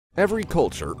Every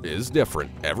culture is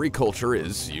different, every culture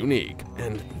is unique,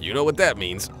 and you know what that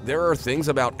means. There are things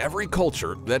about every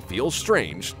culture that feel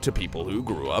strange to people who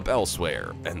grew up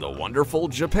elsewhere, and the wonderful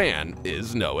Japan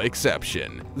is no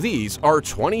exception. These are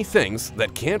 20 things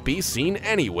that can't be seen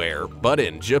anywhere but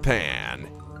in Japan.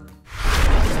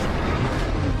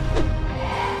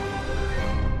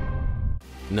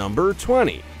 Number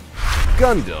 20.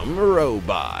 Gundam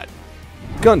Robot.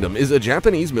 Gundam is a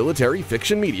Japanese military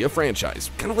fiction media franchise,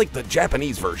 kind of like the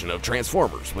Japanese version of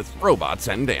Transformers with robots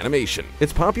and animation.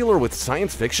 It's popular with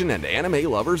science fiction and anime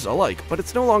lovers alike, but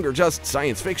it's no longer just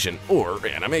science fiction or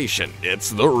animation. It's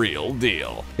the real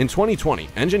deal. In 2020,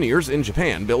 engineers in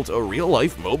Japan built a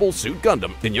real-life mobile suit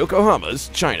Gundam in Yokohama's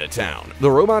Chinatown.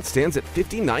 The robot stands at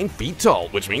 59 feet tall,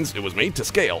 which means it was made to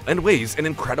scale, and weighs an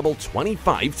incredible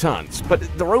 25 tons. But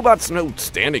the robot's no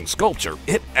standing sculpture,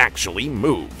 it actually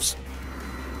moves.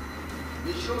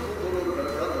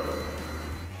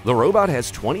 The robot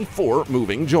has 24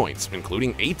 moving joints,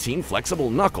 including 18 flexible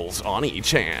knuckles on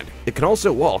each hand. It can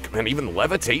also walk and even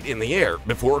levitate in the air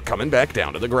before coming back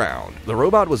down to the ground. The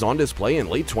robot was on display in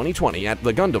late 2020 at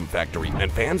the Gundam factory,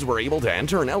 and fans were able to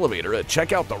enter an elevator to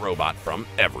check out the robot from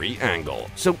every angle.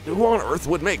 So who on earth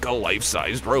would make a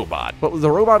life-sized robot? But the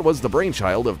robot was the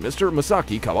brainchild of Mr.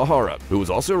 Masaki Kawahara, who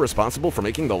was also responsible for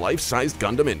making the life-sized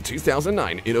Gundam in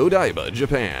 2009 in Odaiba,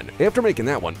 Japan. After making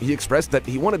that one, he expressed that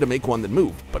he wanted to make one that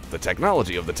moved, but the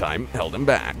technology of the time held him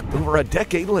back. Over a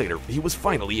decade later, he was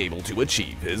finally able to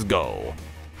achieve his goal.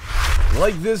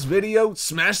 Like this video,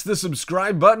 smash the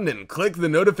subscribe button and click the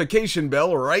notification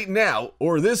bell right now,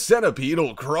 or this centipede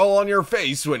will crawl on your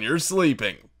face when you're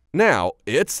sleeping. Now,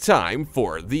 it's time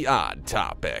for the odd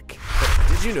topic.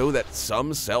 Did you know that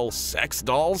some sell sex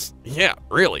dolls? Yeah,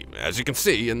 really, as you can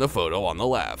see in the photo on the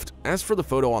left. As for the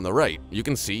photo on the right, you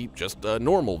can see just a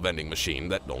normal vending machine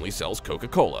that only sells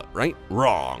Coca-Cola, right?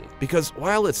 Wrong. Because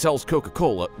while it sells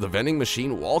Coca-Cola, the vending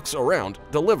machine walks around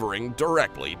delivering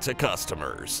directly to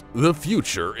customers. The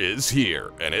future is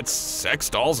here, and it's sex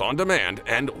dolls on demand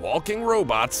and walking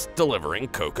robots delivering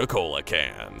Coca-Cola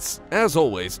cans. As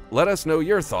always, let us know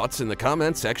your thoughts in the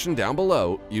comment section down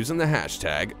below using the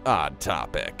hashtag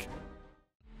 #OddTopic.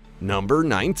 Number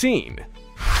 19.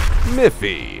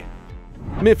 Miffy.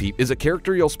 Miffy is a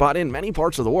character you'll spot in many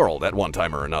parts of the world at one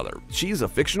time or another. She's a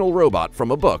fictional robot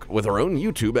from a book with her own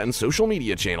YouTube and social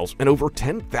media channels and over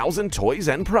 10,000 toys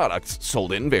and products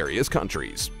sold in various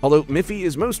countries. Although Miffy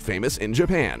is most famous in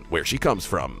Japan, where she comes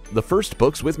from. The first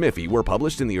books with Miffy were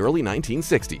published in the early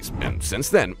 1960s, and since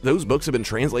then, those books have been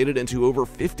translated into over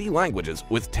 50 languages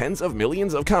with tens of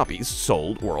millions of copies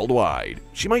sold worldwide.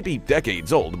 She might be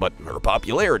decades old, but her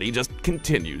popularity just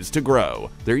continues to grow.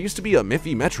 There used to be a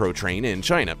Miffy metro train in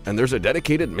China, and there's a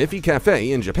dedicated Miffy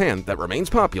cafe in Japan that remains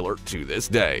popular to this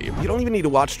day. You don't even need to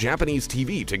watch Japanese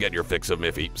TV to get your fix of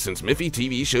Miffy, since Miffy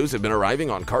TV shows have been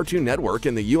arriving on Cartoon Network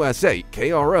in the USA,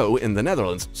 KRO in the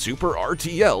Netherlands, Super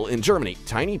RTL in Germany,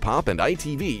 Tiny Pop and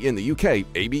ITV in the UK,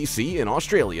 ABC in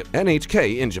Australia,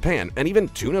 NHK in Japan, and even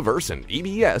Tooniverse and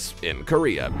EBS in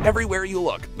Korea. Everywhere you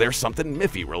look, there's something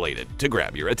Miffy related to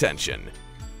grab your attention.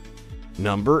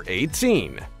 Number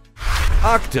 18.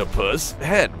 Octopus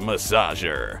Head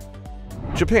Massager.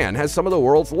 Japan has some of the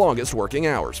world's longest working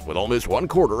hours, with almost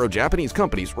 1/4 of Japanese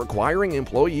companies requiring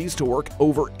employees to work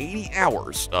over 80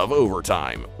 hours of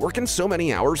overtime. Working so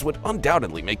many hours would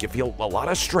undoubtedly make you feel a lot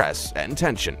of stress and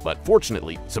tension, but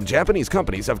fortunately, some Japanese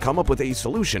companies have come up with a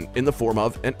solution in the form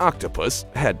of an octopus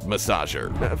head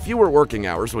massager. Fewer working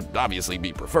hours would obviously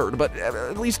be preferred, but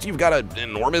at least you've got an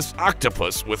enormous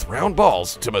octopus with round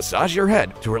balls to massage your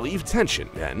head to relieve tension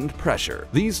and pressure.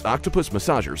 These octopus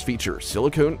massagers feature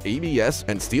silicone, ABS,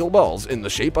 and steel balls in the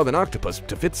shape of an octopus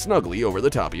to fit snugly over the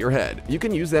top of your head. You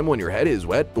can use them when your head is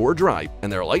wet or dry,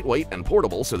 and they're lightweight and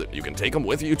portable so that you can take them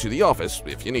with you to the office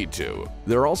if you need to.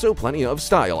 There are also plenty of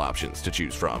style options to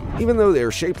choose from. Even though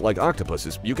they're shaped like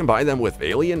octopuses, you can buy them with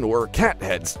alien or cat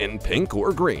heads in pink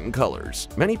or green colors.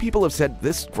 Many people have said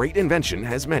this great invention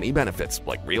has many benefits,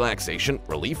 like relaxation,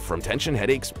 relief from tension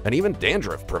headaches, and even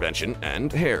dandruff prevention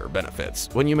and hair benefits.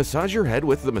 When you massage your head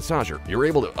with the massager, you're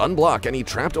able to unblock any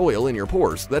trapped oil in your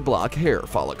pores that block hair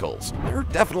follicles. There are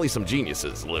definitely some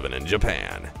geniuses living in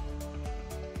Japan.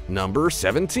 Number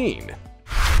 17.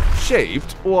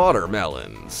 Shaped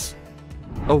watermelons.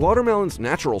 A watermelon's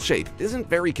natural shape isn't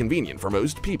very convenient for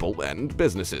most people and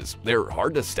businesses. They're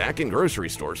hard to stack in grocery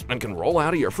stores and can roll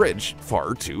out of your fridge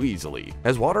far too easily.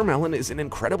 As watermelon is an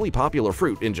incredibly popular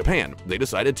fruit in Japan, they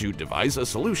decided to devise a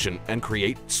solution and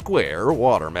create square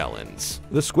watermelons.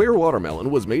 The square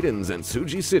watermelon was made in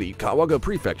Zensuji City, Kawaga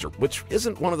Prefecture, which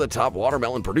isn't one of the top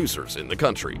watermelon producers in the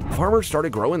country. Farmers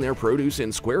started growing their produce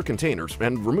in square containers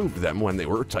and removed them when they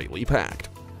were tightly packed.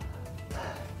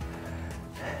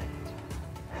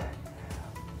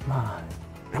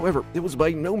 However, it was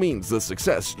by no means the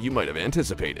success you might have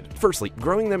anticipated. Firstly,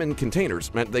 growing them in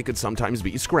containers meant they could sometimes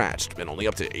be scratched, and only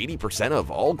up to 80% of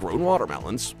all grown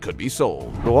watermelons could be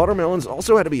sold. The watermelons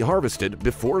also had to be harvested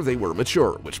before they were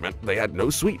mature, which meant they had no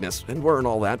sweetness and weren't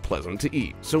all that pleasant to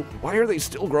eat. So why are they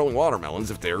still growing watermelons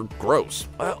if they're gross?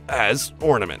 Well, as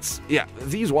ornaments. Yeah,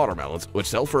 these watermelons, which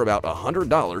sell for about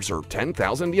 $100 or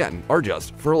 10,000 yen, are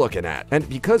just for looking at. And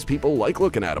because people like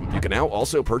looking at them, you can now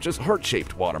also purchase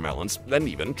heart-shaped watermelons, and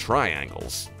even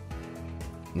triangles.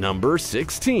 Number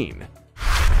 16.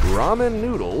 Ramen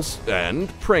noodles and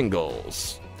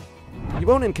Pringles. You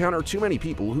won't encounter too many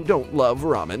people who don't love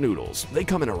ramen noodles. They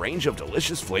come in a range of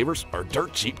delicious flavors, are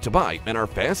dirt cheap to buy, and are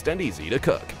fast and easy to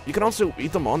cook. You can also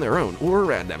eat them on their own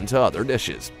or add them to other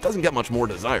dishes. Doesn't get much more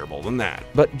desirable than that.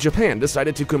 But Japan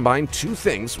decided to combine two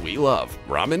things we love: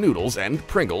 ramen noodles and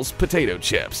Pringles potato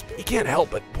chips. You can't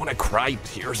help but want to cry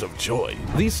tears of joy.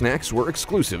 These snacks were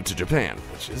exclusive to Japan,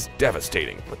 which is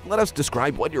devastating. But let us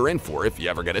describe what you're in for if you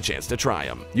ever get a chance to try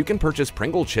them. You can purchase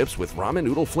Pringle chips with ramen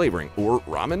noodle flavoring or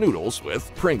ramen noodles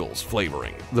with Pringles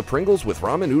flavoring. The Pringles with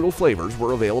ramen noodle flavors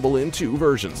were available in two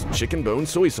versions: chicken bone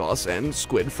soy sauce and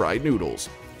squid fried noodles.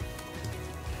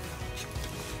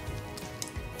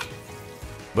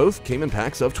 Both came in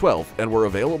packs of 12 and were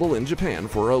available in Japan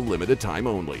for a limited time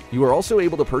only. You are also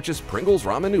able to purchase Pringles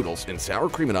ramen noodles in sour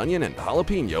cream and onion and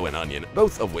jalapeno and onion,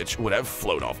 both of which would have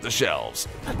flown off the shelves.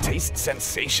 A taste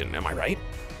sensation, am I right?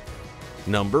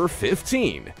 Number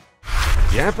 15.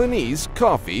 Japanese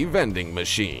coffee vending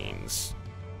machines.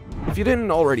 If you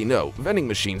didn't already know, vending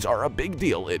machines are a big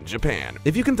deal in Japan.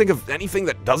 If you can think of anything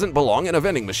that doesn't belong in a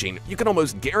vending machine, you can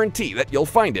almost guarantee that you'll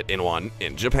find it in one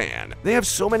in Japan. They have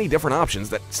so many different options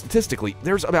that statistically,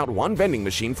 there's about one vending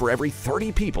machine for every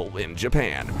 30 people in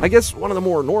Japan. I guess one of the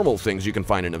more normal things you can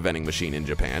find in a vending machine in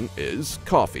Japan is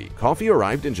coffee. Coffee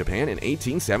arrived in Japan in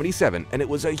 1877, and it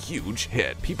was a huge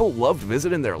hit. People loved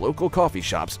visiting their local coffee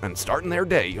shops and starting their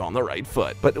day on the right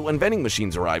foot. But when vending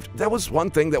machines arrived, that was one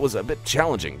thing that was a bit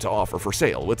challenging to offer for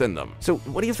sale within them. So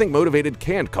what do you think motivated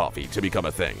canned coffee to become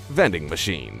a thing? Vending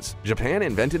machines. Japan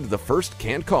invented the first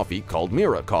canned coffee called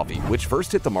Mira Coffee, which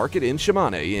first hit the market in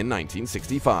Shimane in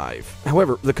 1965.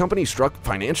 However, the company struck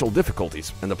financial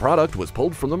difficulties, and the product was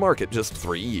pulled from the market just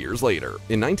 3 years later.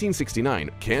 In 1969,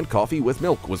 canned coffee with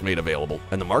milk was made available,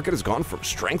 and the market has gone from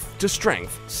strength to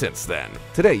strength since then.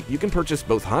 Today, you can purchase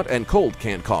both hot and cold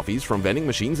canned coffees from vending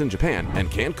machines in Japan,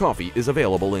 and canned coffee is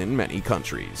available in many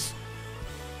countries.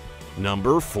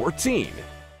 Number 14.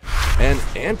 An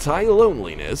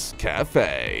anti-loneliness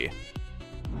cafe.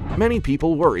 Many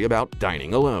people worry about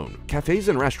dining alone. Cafes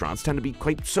and restaurants tend to be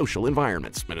quite social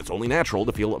environments, and it's only natural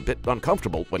to feel a bit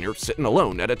uncomfortable when you're sitting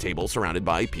alone at a table surrounded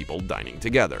by people dining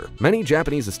together. Many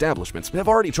Japanese establishments have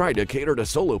already tried to cater to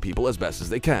solo people as best as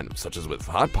they can, such as with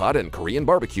hot pot and Korean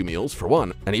barbecue meals for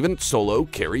one, and even solo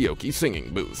karaoke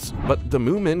singing booths. But the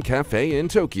Moomin Cafe in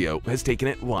Tokyo has taken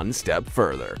it one step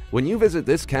further. When you visit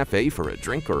this cafe for a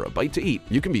drink or a bite to eat,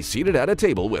 you can be seated at a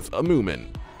table with a Moomin,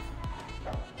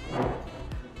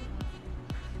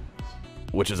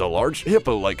 which is a large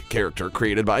hippo-like character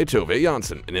created by Tove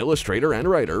Jansson, an illustrator and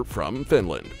writer from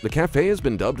Finland. The cafe has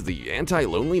been dubbed the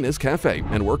Anti-Loneliness Cafe,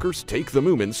 and workers take the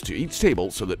Moomins to each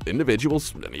table so that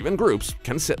individuals, and even groups,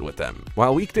 can sit with them.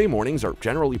 While weekday mornings are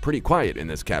generally pretty quiet in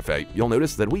this cafe, you'll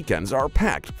notice that weekends are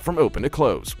packed from open to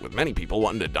close, with many people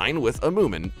wanting to dine with a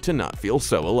Moomin to not feel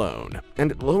so alone.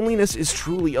 And loneliness is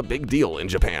truly a big deal in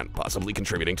Japan, possibly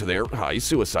contributing to their high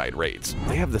suicide rates.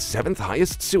 They have the 7th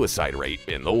highest suicide rate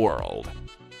in the world.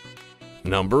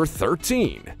 Number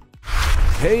 13.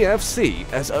 KFC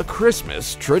as a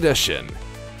Christmas tradition.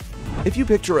 If you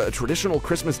picture a traditional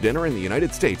Christmas dinner in the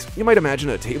United States, you might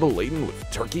imagine a table laden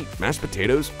with turkey, mashed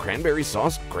potatoes, cranberry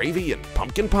sauce, gravy, and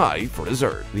pumpkin pie for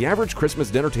dessert. The average Christmas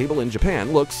dinner table in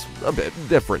Japan looks a bit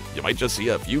different. You might just see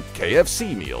a few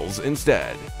KFC meals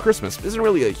instead. Christmas isn't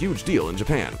really a huge deal in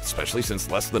Japan, especially since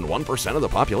less than 1% of the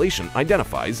population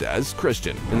identifies as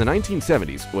Christian. In the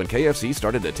 1970s, when KFC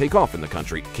started to take off in the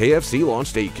country, KFC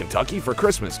launched a Kentucky for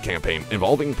Christmas campaign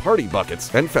involving party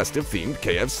buckets and festive-themed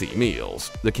KFC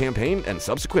meals. The campaign campaign and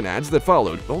subsequent ads that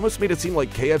followed almost made it seem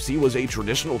like KFC was a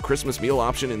traditional Christmas meal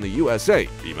option in the USA,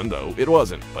 even though it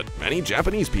wasn't. But many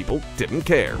Japanese people didn't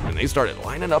care, and they started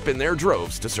lining up in their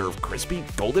droves to serve crispy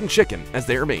golden chicken as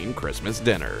their main Christmas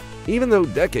dinner. Even though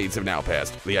decades have now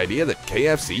passed, the idea that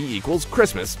KFC equals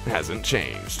Christmas hasn't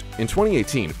changed. In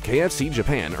 2018, KFC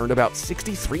Japan earned about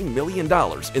 $63 million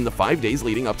in the 5 days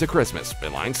leading up to Christmas,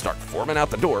 and lines start forming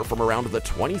out the door from around the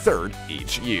 23rd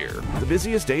each year. The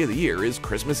busiest day of the year is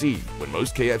Christmas Eve, when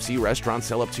most KFC restaurants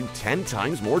sell up to 10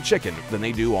 times more chicken than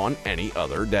they do on any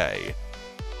other day.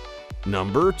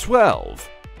 Number 12.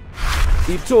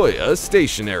 Itoya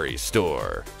Stationery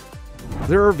Store.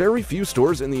 There are very few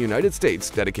stores in the United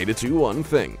States dedicated to one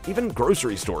thing. Even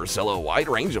grocery stores sell a wide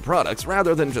range of products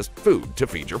rather than just food to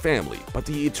feed your family. But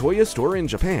the Itoya store in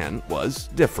Japan was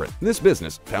different. This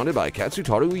business, founded by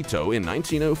Katsutaru Ito in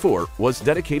 1904, was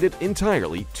dedicated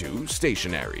entirely to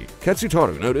stationery.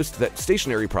 Katsutaru noticed that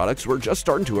stationery products were just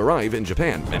starting to arrive in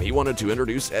Japan, and he wanted to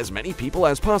introduce as many people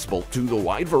as possible to the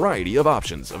wide variety of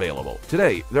options available.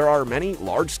 Today, there are many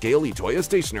large-scale Itoya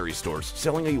stationery stores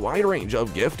selling a wide range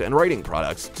of gift and writing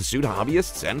products to suit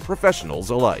hobbyists and professionals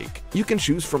alike. You can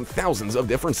choose from thousands of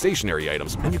different stationery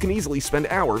items, and you can easily spend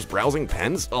hours browsing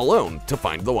pens alone to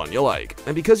find the one you like.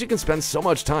 And because you can spend so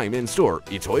much time in store,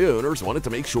 Itoya owners wanted to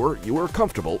make sure you were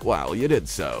comfortable while you did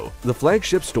so. The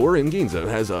flagship store in Ginza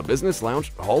has a business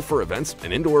lounge, hall for events,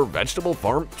 an indoor vegetable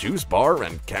farm, juice bar,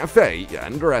 and cafe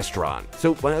and restaurant.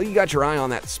 So while you got your eye on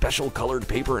that special colored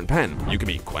paper and pen, you can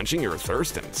be quenching your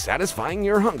thirst and satisfying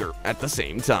your hunger at the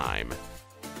same time.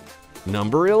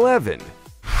 Number 11.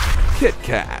 Kit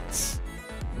Kats.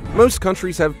 Most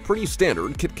countries have pretty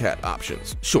standard Kit Kat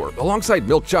options. Sure, alongside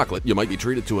milk chocolate, you might be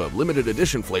treated to a limited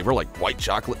edition flavor like white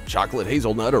chocolate, chocolate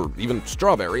hazelnut, or even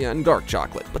strawberry and dark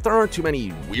chocolate. But there aren't too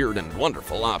many weird and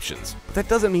wonderful options. But that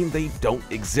doesn't mean they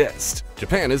don't exist.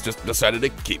 Japan has just decided to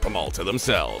keep them all to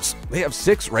themselves. They have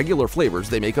 6 regular flavors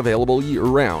they make available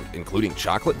year-round, including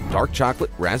chocolate, dark chocolate,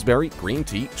 raspberry, green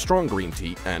tea, strong green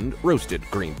tea, and roasted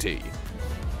green tea.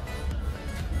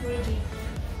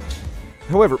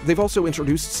 However, they've also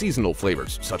introduced seasonal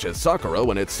flavors, such as Sakura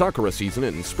when it's Sakura season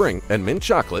in spring, and mint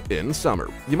chocolate in summer.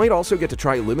 You might also get to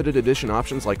try limited edition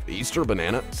options like Easter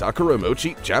banana, Sakura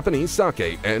mochi, Japanese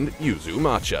sake, and yuzu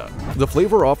matcha. The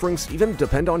flavor offerings even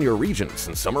depend on your region,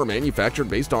 since some are manufactured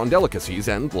based on delicacies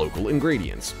and local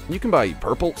ingredients. You can buy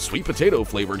purple, sweet potato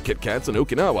flavored Kit Kats in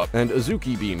Okinawa and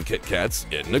Azuki bean Kit Kats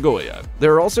in Nagoya.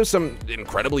 There are also some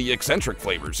incredibly eccentric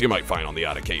flavors you might find on the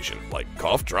odd occasion, like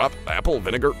cough drop, apple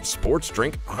vinegar, sports drink,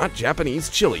 hot Japanese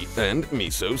chili, and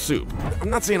miso soup.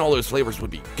 I'm not saying all those flavors would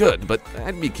be good, but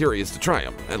I'd be curious to try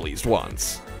them at least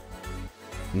once.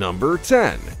 Number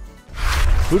 10.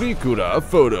 Furikura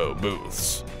Photo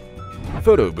Booths.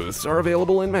 Photo booths are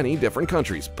available in many different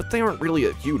countries, but they aren't really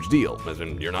a huge deal, as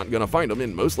in you're not going to find them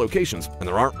in most locations, and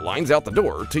there aren't lines out the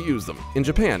door to use them. In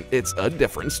Japan, it's a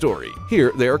different story.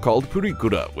 Here, they are called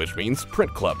Purikura, which means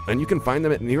print club, and you can find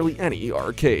them at nearly any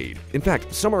arcade. In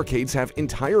fact, some arcades have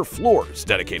entire floors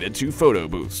dedicated to photo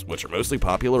booths, which are mostly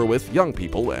popular with young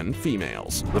people and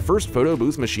females. The first photo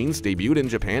booth machines debuted in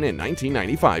Japan in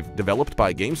 1995, developed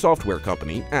by game software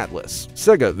company Atlus.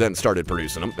 Sega then started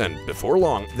producing them, and before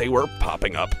long, they were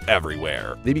popping up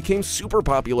everywhere. They became super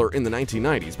popular in the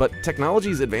 1990s, but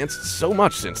technology's advanced so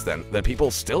much since then that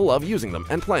people still love using them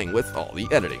and playing with all the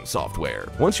editing software.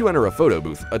 Once you enter a photo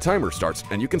booth, a timer starts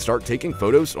and you can start taking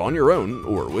photos on your own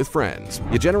or with friends.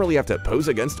 You generally have to pose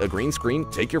against a green screen,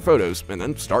 take your photos, and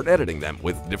then start editing them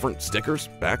with different stickers,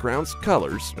 backgrounds,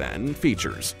 colors, and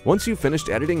features. Once you've finished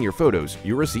editing your photos,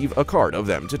 you receive a card of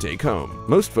them to take home.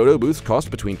 Most photo booths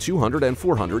cost between 200 and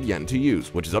 400 yen to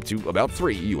use, which is up to about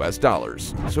 $3 US.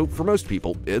 So for most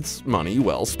people, it's money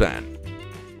well spent.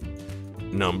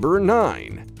 Number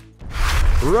 9.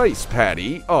 Rice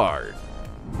Patty Art.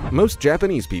 Most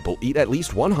Japanese people eat at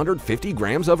least 150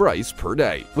 grams of rice per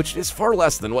day, which is far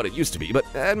less than what it used to be, but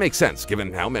that makes sense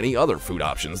given how many other food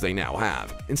options they now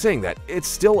have. In saying that, it's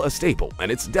still a staple,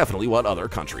 and it's definitely what other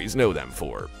countries know them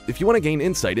for. If you want to gain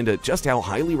insight into just how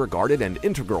highly regarded and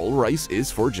integral rice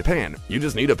is for Japan, you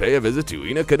just need to pay a visit to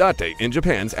Inakadate in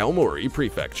Japan's Aomori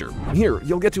Prefecture. Here,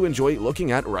 you'll get to enjoy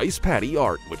looking at rice paddy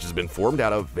art, which has been formed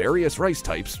out of various rice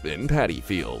types in paddy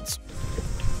fields.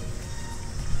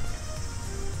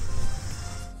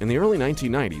 In the early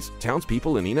 1990s,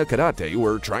 townspeople in Inakarate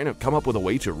were trying to come up with a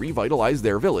way to revitalize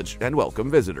their village and welcome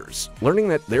visitors. Learning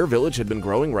that their village had been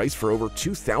growing rice for over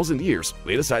 2,000 years,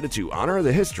 they decided to honor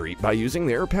the history by using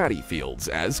their paddy fields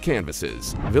as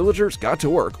canvases. Villagers got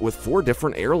to work with 4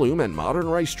 different heirloom and modern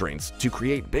rice strains to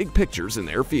create big pictures in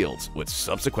their fields, which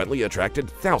subsequently attracted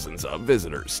thousands of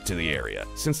visitors to the area.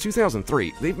 Since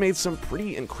 2003, they've made some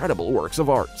pretty incredible works of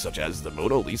art, such as the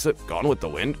Mona Lisa, Gone with the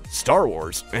Wind, Star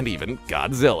Wars, and even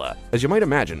Godzilla. As you might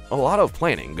imagine, a lot of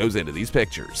planning goes into these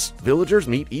pictures. Villagers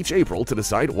meet each April to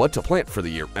decide what to plant for the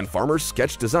year, and farmers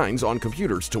sketch designs on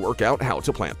computers to work out how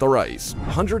to plant the rice.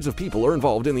 Hundreds of people are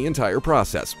involved in the entire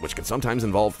process, which can sometimes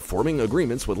involve forming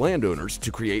agreements with landowners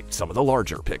to create some of the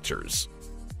larger pictures.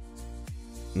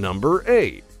 Number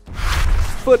 8.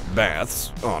 Foot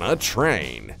baths on a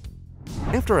train.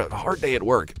 After a hard day at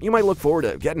work, you might look forward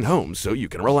to getting home so you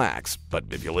can relax. But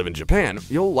if you live in Japan,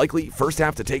 you'll likely first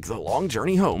have to take the long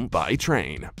journey home by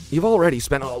train. You've already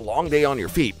spent a long day on your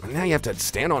feet, and now you have to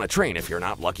stand on a train if you're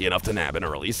not lucky enough to nab an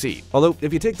early seat. Although,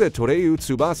 if you take the Toreyu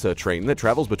Tsubasa train that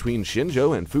travels between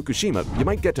Shinjo and Fukushima, you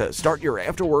might get to start your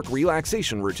after-work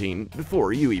relaxation routine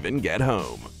before you even get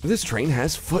home. This train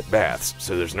has foot baths,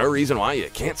 so there's no reason why you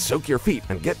can't soak your feet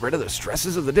and get rid of the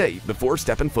stresses of the day before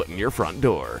stepping foot in your front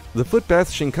door. The foot bath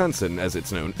Shinkansen, as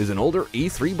it's known, is an older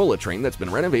E3 bullet train that's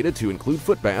been renovated to include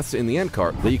foot baths in the end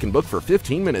car that you can book for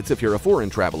 15 minutes if you're a foreign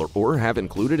traveler or have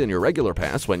included in your regular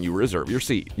pass when you reserve your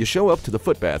seat. You show up to the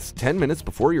foot baths 10 minutes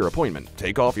before your appointment,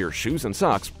 take off your shoes and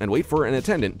socks, and wait for an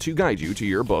attendant to guide you to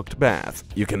your booked bath.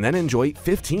 You can then enjoy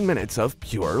 15 minutes of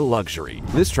pure luxury.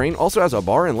 This train also has a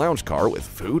bar and lounge car with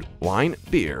food, wine,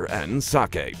 beer, and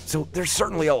sake, so there's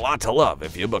certainly a lot to love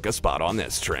if you book a spot on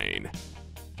this train.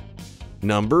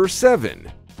 Number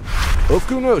 7.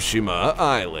 Okunoshima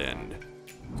Island.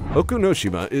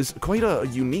 Okunoshima is quite a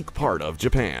unique part of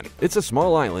Japan. It's a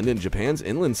small island in Japan's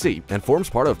inland sea and forms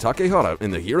part of Takehara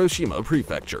in the Hiroshima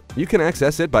prefecture. You can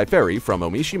access it by ferry from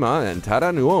Omishima and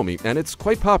Tadanuomi, and it's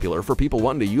quite popular for people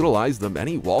wanting to utilize the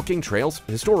many walking trails,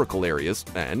 historical areas,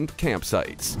 and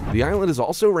campsites. The island is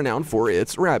also renowned for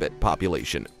its rabbit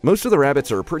population. Most of the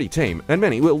rabbits are pretty tame, and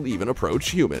many will even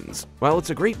approach humans. While it's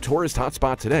a great tourist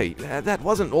hotspot today, that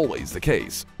wasn't always the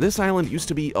case. This island used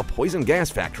to be a poison gas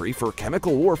factory for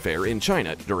chemical warfare in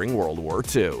China during World War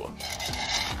II.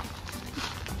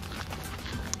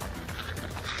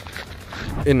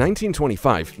 In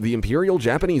 1925, the Imperial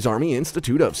Japanese Army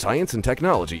Institute of Science and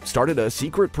Technology started a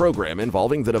secret program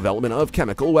involving the development of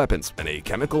chemical weapons, and a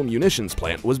chemical munitions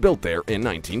plant was built there in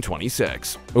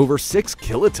 1926. Over 6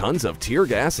 kilotons of tear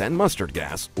gas and mustard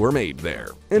gas were made there.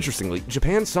 Interestingly,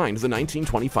 Japan signed the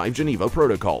 1925 Geneva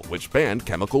Protocol, which banned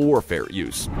chemical warfare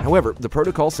use. However, the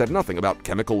protocol said nothing about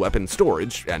chemical weapon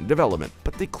storage and development,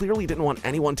 but they clearly didn't want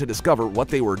anyone to discover what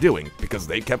they were doing because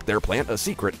they kept their plant a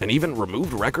secret and even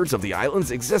removed records of the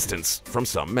island's existence from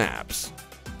some maps.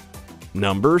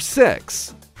 Number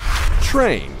 6.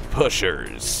 Train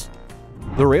pushers.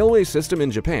 The railway system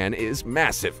in Japan is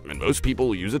massive, and most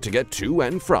people use it to get to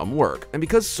and from work. And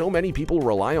because so many people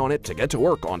rely on it to get to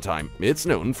work on time, it's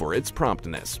known for its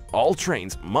promptness. All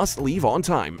trains must leave on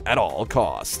time at all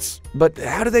costs. But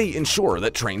how do they ensure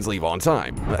that trains leave on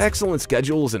time? Excellent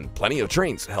schedules and plenty of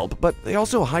trains help, but they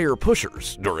also hire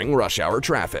pushers during rush hour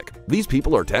traffic. These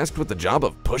people are tasked with the job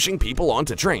of pushing people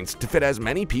onto trains to fit as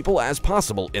many people as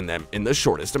possible in them in the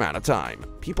shortest amount of time.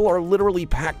 People are literally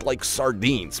packed like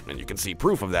sardines, and you can see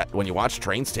proof of that when you watch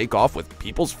trains take off with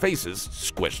people's faces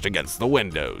squished against the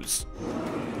windows.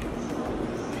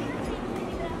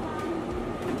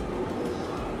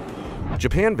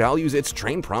 Japan values its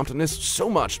train promptness so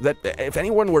much that if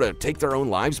anyone were to take their own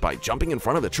lives by jumping in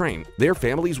front of the train, their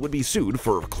families would be sued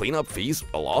for cleanup fees,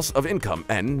 a loss of income,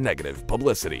 and negative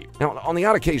publicity. Now, on the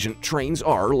odd occasion, trains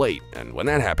are late, and when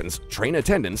that happens, train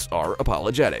attendants are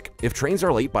apologetic. If trains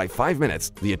are late by 5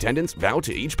 minutes, the attendants vow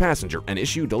to each passenger and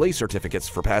issue delay certificates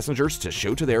for passengers to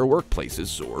show to their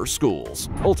workplaces or schools.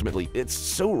 Ultimately, it's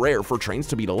so rare for trains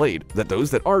to be delayed that those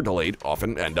that are delayed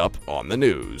often end up on the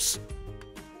news.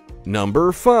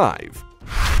 Number 5.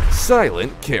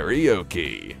 Silent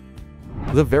karaoke.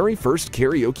 The very first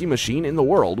karaoke machine in the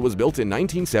world was built in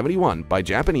 1971 by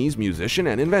Japanese musician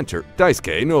and inventor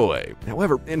Daisuke Noe.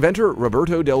 However, inventor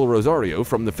Roberto del Rosario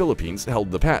from the Philippines held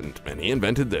the patent, and he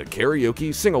invented the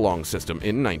karaoke sing-along system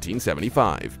in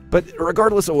 1975. But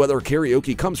regardless of whether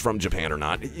karaoke comes from Japan or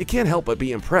not, you can't help but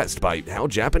be impressed by how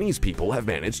Japanese people have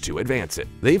managed to advance it.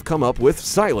 They've come up with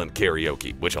silent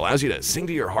karaoke, which allows you to sing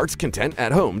to your heart's content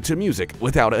at home to music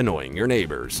without annoying your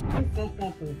neighbors.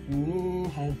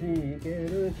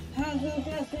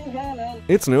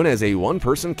 It's known as a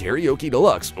one-person karaoke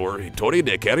deluxe, or Hitori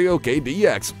de Karaoke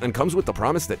DX, and comes with the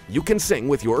promise that you can sing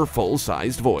with your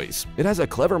full-sized voice. It has a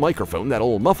clever microphone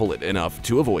that'll muffle it enough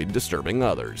to avoid disturbing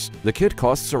others. The kit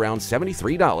costs around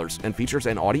 $73 and features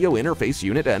an audio interface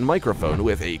unit and microphone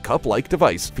with a cup-like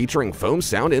device featuring foam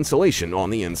sound insulation on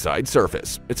the inside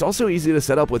surface. It's also easy to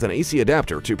set up with an AC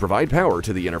adapter to provide power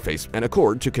to the interface and a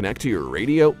cord to connect to your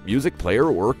radio, music player,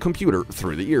 or computer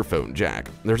through the earphone jack.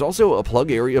 There's also a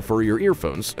plug area for your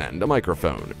earphones and a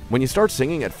microphone. When you start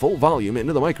singing at full volume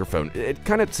into the microphone, it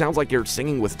kind of sounds like you're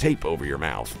singing with tape over your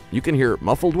mouth. You can hear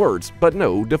muffled words, but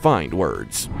no defined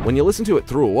words. When you listen to it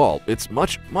through a wall, it's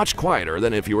much quieter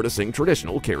than if you were to sing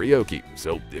traditional karaoke.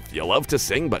 So if you love to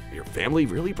sing but your family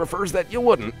really prefers that you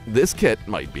wouldn't, this kit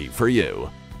might be for you.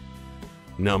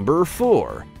 Number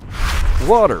 4.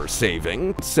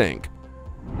 Water-saving sink.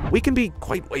 We can be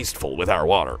quite wasteful with our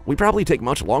water. We probably take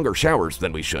much longer showers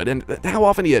than we should, and how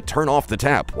often do you turn off the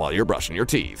tap while you're brushing your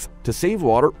teeth? To save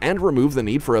water and remove the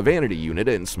need for a vanity unit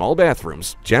in small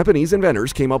bathrooms, Japanese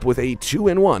inventors came up with a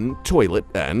 2-in-1 toilet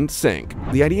and sink.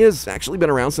 The idea has actually been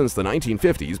around since the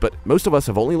 1950s, but most of us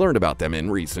have only learned about them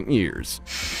in recent years.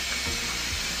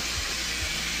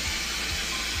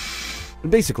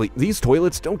 Basically, these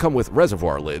toilets don't come with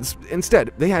reservoir lids.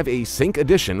 Instead, they have a sink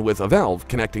addition with a valve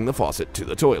connecting the faucet to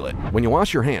the toilet. When you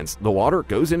wash your hands, the water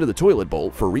goes into the toilet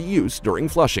bowl for reuse during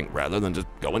flushing rather than just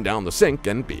going down the sink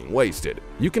and being wasted.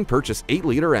 You can purchase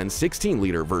 8-liter and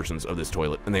 16-liter versions of this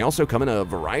toilet, and they also come in a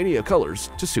variety of colors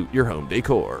to suit your home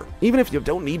decor. Even if you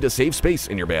don't need to save space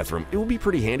in your bathroom, it will be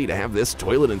pretty handy to have this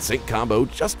toilet and sink combo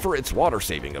just for its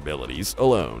water-saving abilities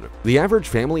alone. The average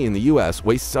family in the US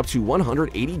wastes up to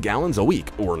 180 gallons a week,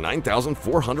 or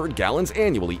 9,400 gallons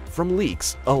annually, from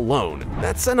leaks alone.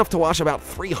 That's enough to wash about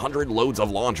 300 loads of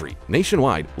laundry.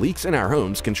 Nationwide, leaks in our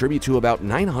homes contribute to about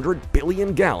 900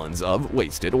 billion gallons of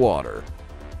wasted water.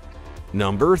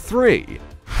 Number 3.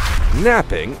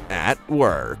 Napping at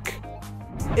work.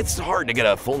 It's hard to get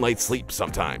a full night's sleep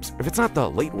sometimes. If it's not the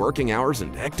late working hours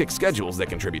and hectic schedules that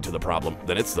contribute to the problem,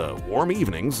 then it's the warm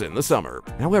evenings in the summer.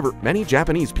 However, many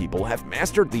Japanese people have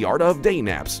mastered the art of day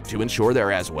naps to ensure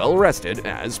they're as well rested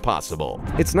as possible.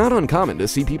 It's not uncommon to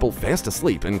see people fast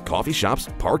asleep in coffee shops,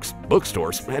 parks,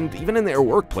 bookstores, and even in their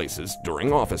workplaces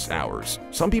during office hours.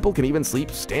 Some people can even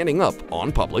sleep standing up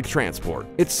on public transport.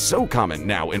 It's so common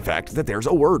now, in fact, that there's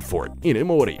a word for it,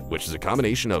 inemori, which is a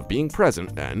combination of being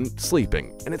present and sleeping.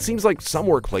 And it seems like some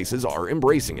workplaces are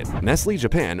embracing it. Nestle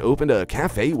Japan opened a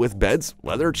cafe with beds,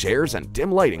 leather chairs, and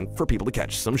dim lighting for people to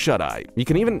catch some shut-eye. You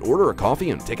can even order a coffee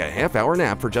and take a half-hour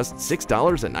nap for just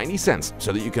 $6.90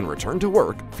 so that you can return to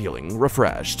work feeling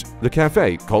refreshed. The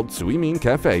cafe, called Suimin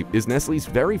Cafe, is Nestle's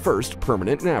very first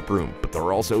permanent nap room, but there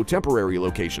are also temporary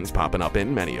locations popping up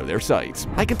in many of their sites.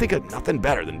 I can think of nothing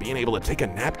better than being able to take a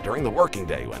nap during the working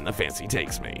day when the fancy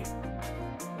takes me.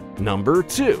 Number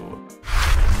 2.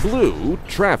 Blue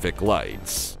traffic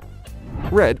lights.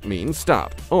 Red means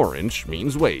stop, orange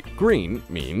means wait, green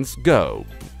means go.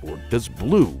 Or does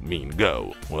blue mean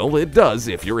go? Well, it does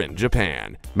if you're in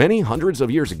Japan. Many hundreds of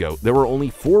years ago, there were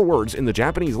only 4 words in the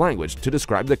Japanese language to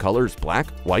describe the colors black,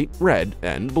 white, red,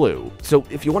 and blue. So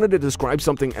if you wanted to describe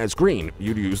something as green,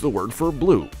 you'd use the word for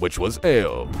blue, which was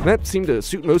eo. That seemed to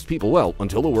suit most people well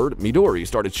until the word midori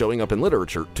started showing up in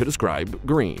literature to describe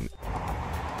green.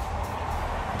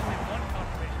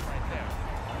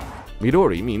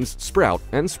 Midori means sprout,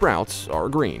 and sprouts are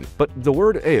green, but the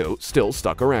word eo still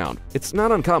stuck around. It's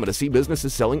not uncommon to see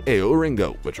businesses selling eo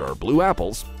ringo, which are blue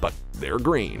apples, but they're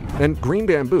green. And green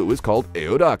bamboo is called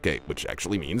eodake, which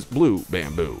actually means blue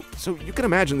bamboo. So you can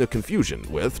imagine the confusion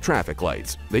with traffic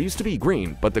lights. They used to be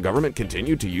green, but the government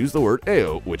continued to use the word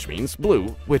eo, which means blue,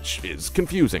 which is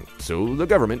confusing. So the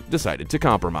government decided to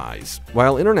compromise.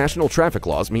 While international traffic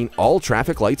laws mean all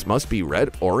traffic lights must be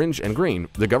red, orange, and green,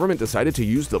 the government decided to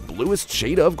use the bluest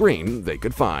shade of green they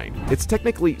could find. It's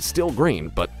technically still green,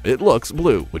 but it looks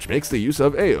blue, which makes the use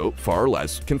of eo far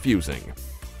less confusing.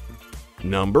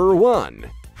 Number 1.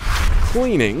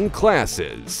 Cleaning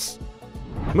classes.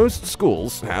 Most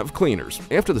schools have cleaners.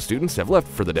 After the students have left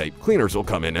for the day, cleaners will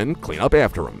come in and clean up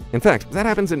after them. In fact, that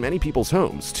happens in many people's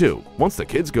homes, too. Once the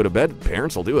kids go to bed,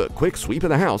 parents will do a quick sweep of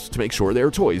the house to make sure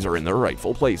their toys are in their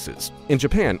rightful places. In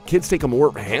Japan, kids take a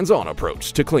more hands-on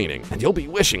approach to cleaning, and you'll be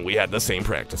wishing we had the same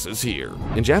practices here.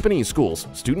 In Japanese schools,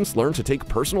 students learn to take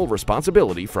personal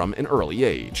responsibility from an early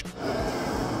age.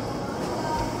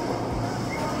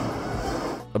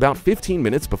 About 15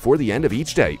 minutes before the end of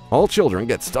each day, all children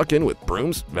get stuck in with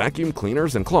brooms, vacuum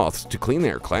cleaners, and cloths to clean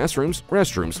their classrooms,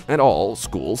 restrooms, and all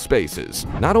school spaces.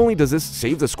 Not only does this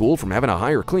save the school from having to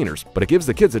hire cleaners, but it gives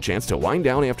the kids a chance to wind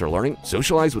down after learning,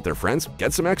 socialize with their friends,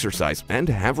 get some exercise, and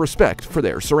have respect for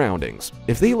their surroundings.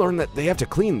 If they learn that they have to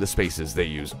clean the spaces they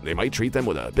use, they might treat them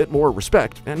with a bit more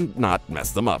respect and not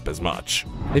mess them up as much.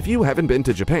 If you haven't been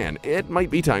to Japan, it might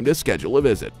be time to schedule a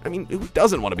visit. I mean, who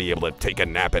doesn't want to be able to take a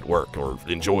nap at work or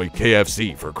enjoy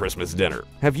KFC for Christmas dinner?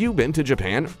 Have you been to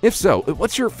Japan? If so,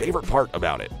 what's your favorite part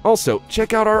about it? Also,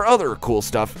 check out our other cool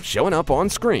stuff showing up on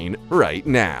screen right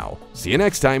now. See you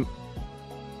next time.